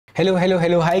Hello,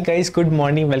 hi guys, good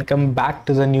morning, welcome back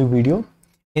to the new video.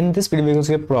 In this video we're going to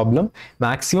see a problem,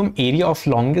 maximum area of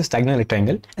longest diagonal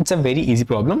rectangle. It's a very easy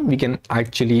problem, we can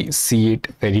actually see it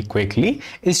very quickly.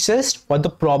 It's just what the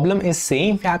problem is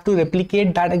saying, we have to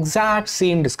replicate that exact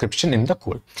same description in the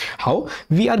code. How?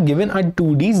 We are given a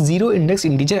 2D zero index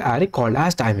integer array called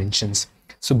as dimensions.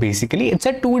 So basically it's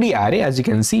a 2D array. As you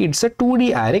can see, it's a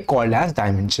 2D array called as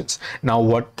dimensions. Now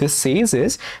what this says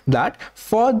is that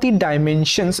for the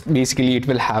dimensions, basically it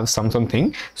will have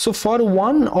something. So for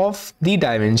one of the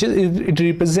dimensions, it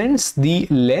represents the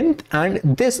length and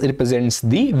this represents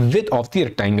the width of the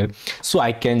rectangle. So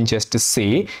I can just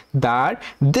say that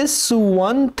this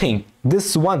one piece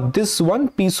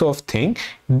of thing,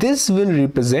 this will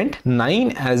represent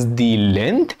 9 as the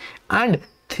length and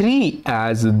 3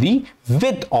 as the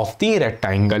width of the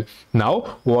rectangle.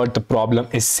 Now what the problem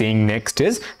is saying next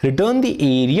is return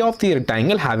the area of the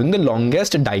rectangle having the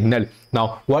longest diagonal.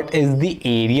 Now what is the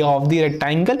area of the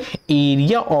rectangle?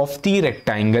 Area of the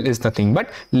rectangle is nothing but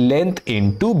length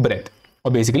into breadth,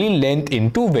 or basically length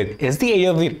into width is the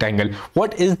area of the rectangle.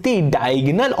 What is the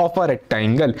diagonal of a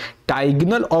rectangle?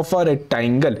 Diagonal of a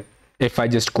rectangle, if I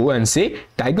just go and say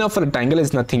diagonal of a rectangle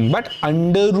is nothing but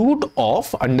under root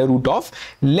of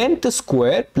length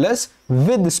square plus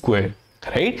width square,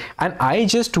 right? And I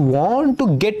just want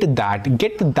to get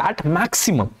that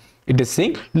maximum. It is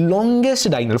saying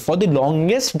longest diagonal. For the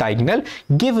longest diagonal,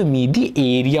 give me the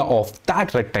area of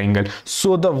that rectangle.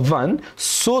 So the one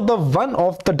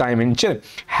of the dimension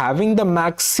having the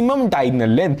maximum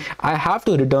diagonal length, I have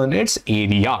to return its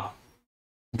area.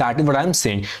 That is what I'm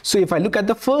saying. So if I look at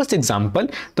the first example,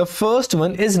 the first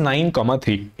one is 9,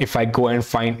 3. If I go and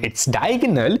find its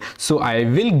diagonal, so I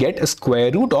will get a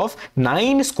square root of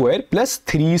 9 square plus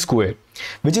 3 square,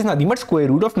 which is nothing but square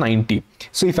root of 90.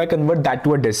 So if I convert that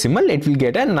to a decimal, it will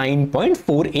get a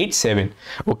 9.487.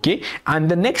 Okay,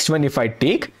 and the next one, if I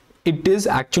take, it is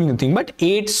actually nothing but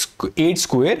 8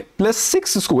 square plus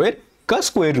 6 square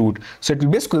square root. So it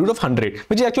will be a square root of 100,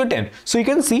 which is actually 10. So you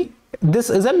can see this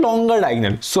is a longer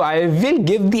diagonal. So I will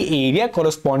give the area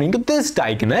corresponding to this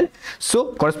diagonal.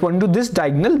 So corresponding to this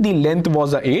diagonal, the length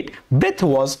was a 8, width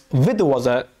was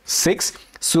a 6.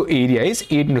 So area is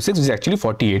 8 into 6, which is actually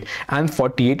 48, and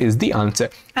 48 is the answer.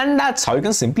 And that's how you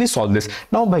can simply solve this.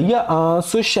 Now bhaiya,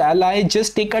 so shall I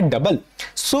just take a double?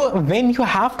 So when you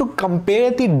have to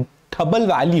compare the double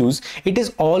values, it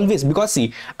is always, because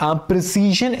see,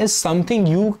 precision is something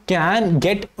you can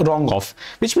get wrong of,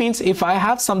 which means if I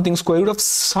have something square root of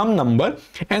some number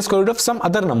and square root of some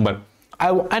other number,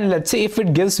 and let's say if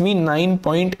it gives me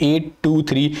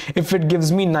 9.823, if it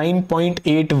gives me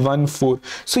 9.814,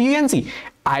 so you can see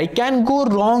I can go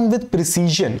wrong with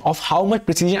precision of how much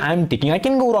precision I am taking. I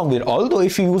can go wrong with it. Although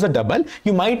if you use a double,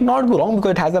 you might not go wrong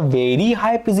because it has a very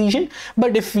high precision.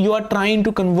 But if you are trying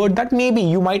to convert that, maybe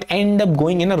you might end up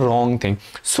going in a wrong thing.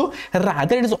 So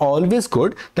rather, it is always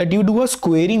good that you do a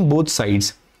squaring both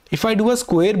sides. If I do a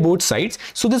square both sides,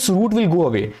 so this root will go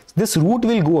away. This root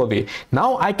will go away.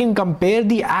 Now I can compare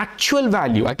the actual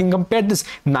value. I can compare this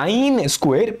 9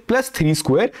 square plus 3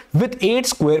 square with 8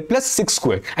 square plus 6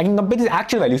 square. I can compare the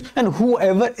actual values, and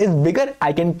whoever is bigger,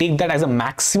 I can take that as a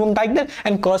maximum diagonal,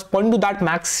 and corresponding to that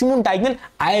maximum diagonal,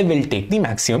 I will take the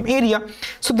maximum area.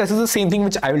 So this is the same thing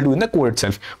which I will do in the code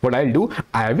itself. What I'll do,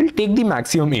 I will take the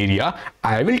maximum area,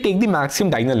 I will take the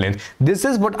maximum diagonal length. This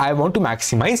is what I want to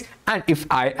maximize, and if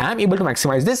I am able to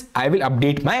maximize this, I will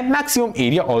update my maximum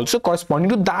area also corresponding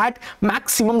to that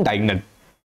maximum diagonal,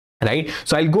 right?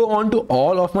 So I'll go on to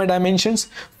all of my dimensions.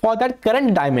 For that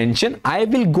current dimension, I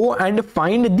will go and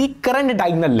find the current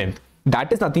diagonal length.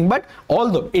 That is nothing but,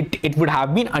 although it would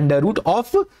have been under root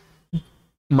of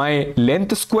my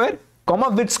length square comma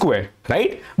width square,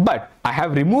 right? But I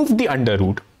have removed the under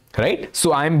root, right?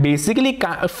 So I'm basically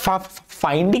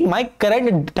finding my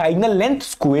current diagonal length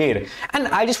square, and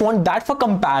I just want that for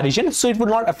comparison, so it will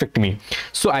not affect me.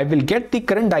 So I will get the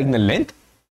current diagonal length.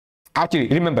 Actually,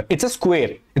 remember, it's a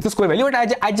square value,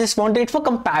 but I just wanted it for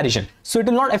comparison, so it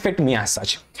will not affect me as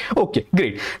such. Okay,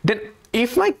 great. Then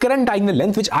if my current diagonal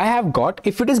length which I have got,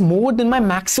 if it is more than my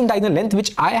maximum diagonal length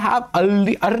which I have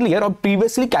earlier or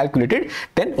previously calculated,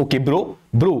 then okay bro,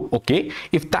 okay,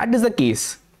 if that is the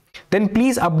case, then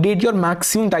please update your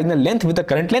maximum diagonal length with the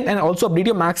current length, and also update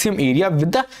your maximum area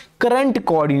with the current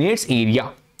coordinates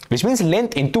area, which means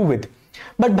length into width.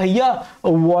 But bhaiya,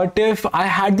 what if I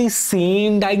had the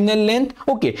same diagonal length?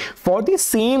 Okay, for the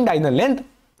same diagonal length,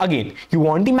 again, you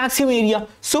want the maximum area.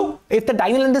 So if the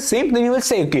diagonal length is same, then you will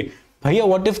say, okay, bhaiya,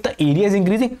 what if the area is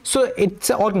increasing? So it's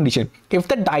an or condition. If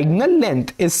the diagonal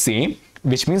length is same,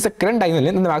 which means the current diagonal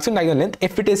length and the maximum diagonal length,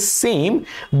 if it is same,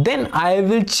 then I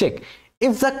will check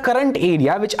if the current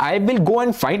area which I will go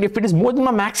and find, if it is more than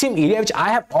my maximum area which I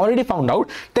have already found out,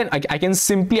 then I can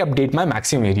simply update my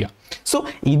maximum area. So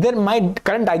either my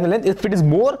current diagonal length, if it is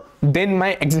more than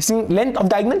my existing length of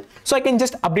diagonal, so I can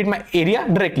just update my area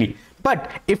directly.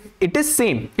 But if it is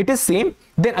same,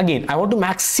 then again I want to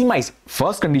maximize.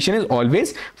 First condition is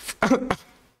always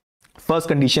first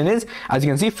condition is, as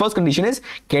you can see, first condition is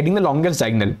getting the longest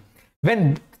diagonal.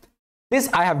 When this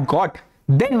I have got,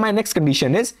 then my next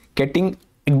condition is getting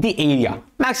the area,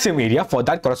 maximum area for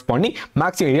that corresponding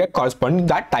maximum area corresponding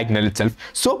to that diagonal itself.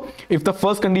 So if the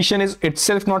first condition is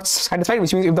itself not satisfied,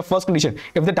 which means if the first condition,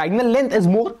 if the diagonal length is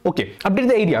more, okay, update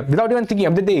the area without even thinking,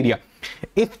 update the area.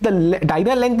 If the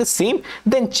diagonal length is same,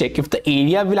 then check if the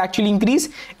area will actually increase.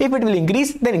 If it will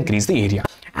increase, then increase the area.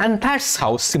 And that's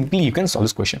how simply you can solve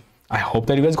this question. I hope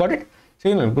that you guys got it. See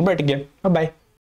you in a good again. Bye bye.